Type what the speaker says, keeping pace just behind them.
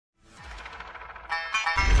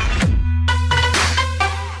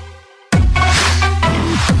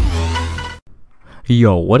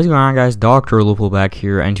Yo, what is going on, guys? DrLoopHole back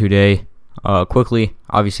here, and today, quickly,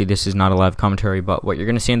 obviously this is not a live commentary, but what you're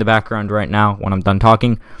going to see in the background right now when I'm done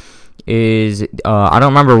talking is, I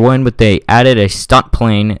don't remember when, but they added a stunt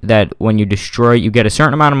plane that when you destroy it, you get a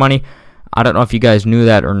certain amount of money. I don't know if you guys knew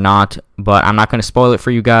that or not, but I'm not going to spoil it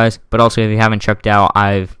for you guys. But also, if you haven't checked out,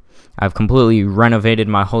 I've completely renovated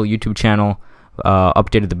my whole YouTube channel,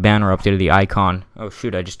 updated the banner, updated the icon. Oh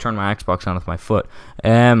shoot, I just turned my Xbox on with my foot.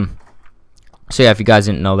 So yeah, if you guys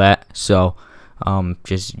didn't know that, so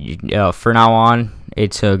just for now on,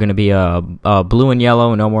 it's gonna be blue and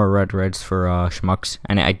yellow, no more reds for schmucks.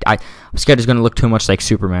 And I'm scared it's gonna look too much like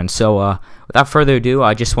Superman. So without further ado,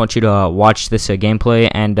 I just want you to watch this gameplay,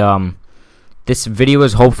 and this video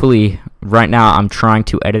is hopefully, right now I'm trying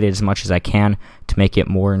to edit it as much as I can to make it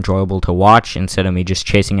more enjoyable to watch instead of me just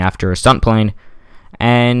chasing after a stunt plane.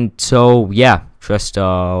 And so yeah, just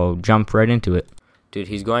jump right into it. Dude,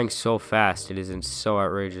 he's going so fast. It isn't so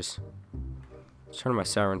outrageous. Let's turn my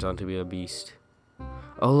sirens on to be a beast.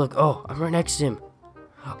 Oh, look. Oh, I'm right next to him.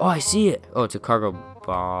 Oh, I see it. Oh, it's a cargo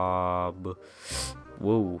bob.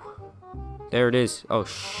 Whoa. There it is. Oh,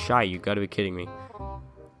 shy. You gotta be kidding me.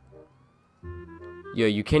 Yo,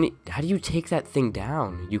 you can't. How do you take that thing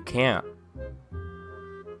down? You can't.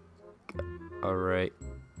 Alright.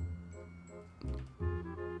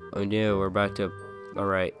 Oh, no. We're about to.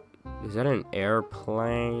 Alright. Is that an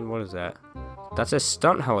airplane? What is that? That's a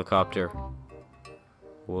stunt helicopter.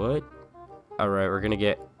 What? Alright, we're gonna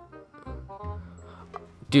get...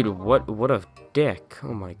 Dude, what a dick.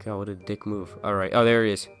 Oh my god, what a dick move. Alright, oh, there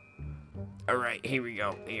he is. Alright, here we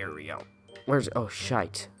go. Here we go. Where's... Oh,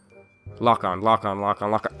 shite. Lock on, lock on, lock on,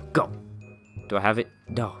 lock on. Go! Do I have it?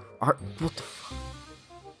 No. What the fuck?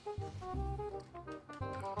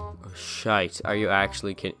 Oh, shite. Are you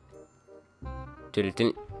actually kidding? Dude, it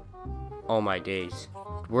didn't... Oh my days.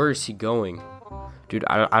 Where is he going? Dude,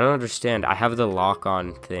 I don't understand. I have the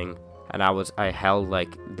lock-on thing, and I held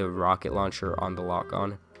like the rocket launcher on the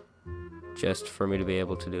lock-on just for me to be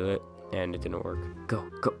able to do it, and it didn't work. Go,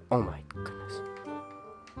 go. Oh my goodness.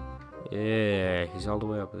 Yeah, he's all the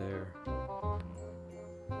way up there.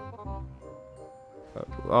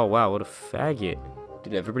 Oh wow, what a faggot.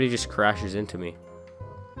 Dude, everybody just crashes into me.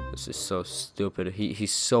 This is so stupid.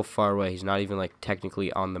 He's so far away. He's not even like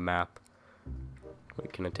technically on the map.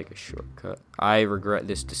 Wait, can I take a shortcut? I regret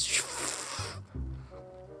this.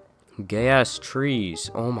 Gay ass trees.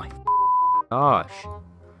 Oh my gosh.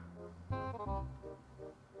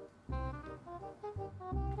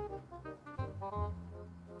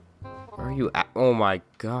 Where are you at? Oh my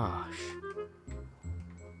gosh.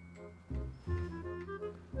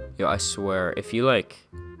 Yo, I swear, if you like,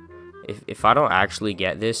 if I don't actually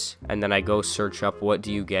get this, and then I go search up what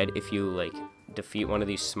do you get if you like defeat one of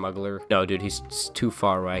these smuggler. No, dude, he's too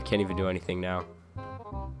far away. I can't even do anything now.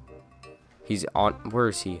 He's on. Where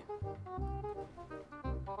is he?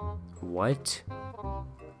 What?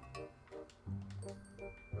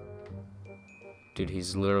 Dude,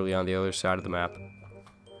 he's literally on the other side of the map.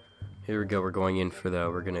 Here we go. We're going in for the.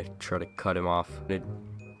 We're gonna try to cut him off.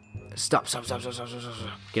 Stop! Stop! Stop! Stop! Stop! Stop!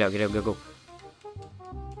 Stop! Get out! Get out! Go! Go!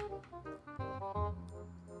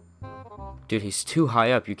 Dude, he's too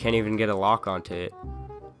high up. You can't even get a lock onto it.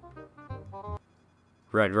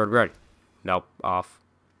 Red, red, red. Nope, off.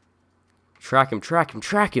 Track him, track him,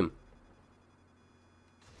 track him.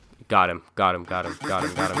 Got him, got him, got him, got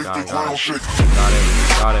him, got him, got him, got him. Got him,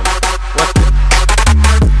 got him. What?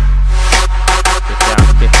 Get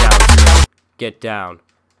down, get down, get down.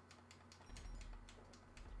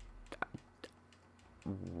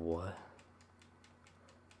 What?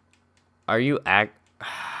 Are you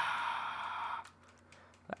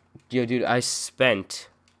Yo, dude, I spent...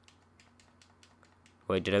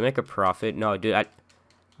 Wait, did I make a profit? No, dude,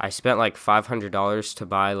 I spent like $500 to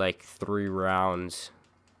buy like 3 rounds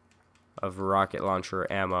of rocket launcher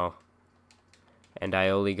ammo. And I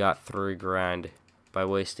only got 3 grand by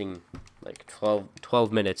wasting like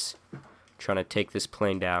 12 minutes trying to take this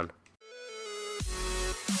plane down.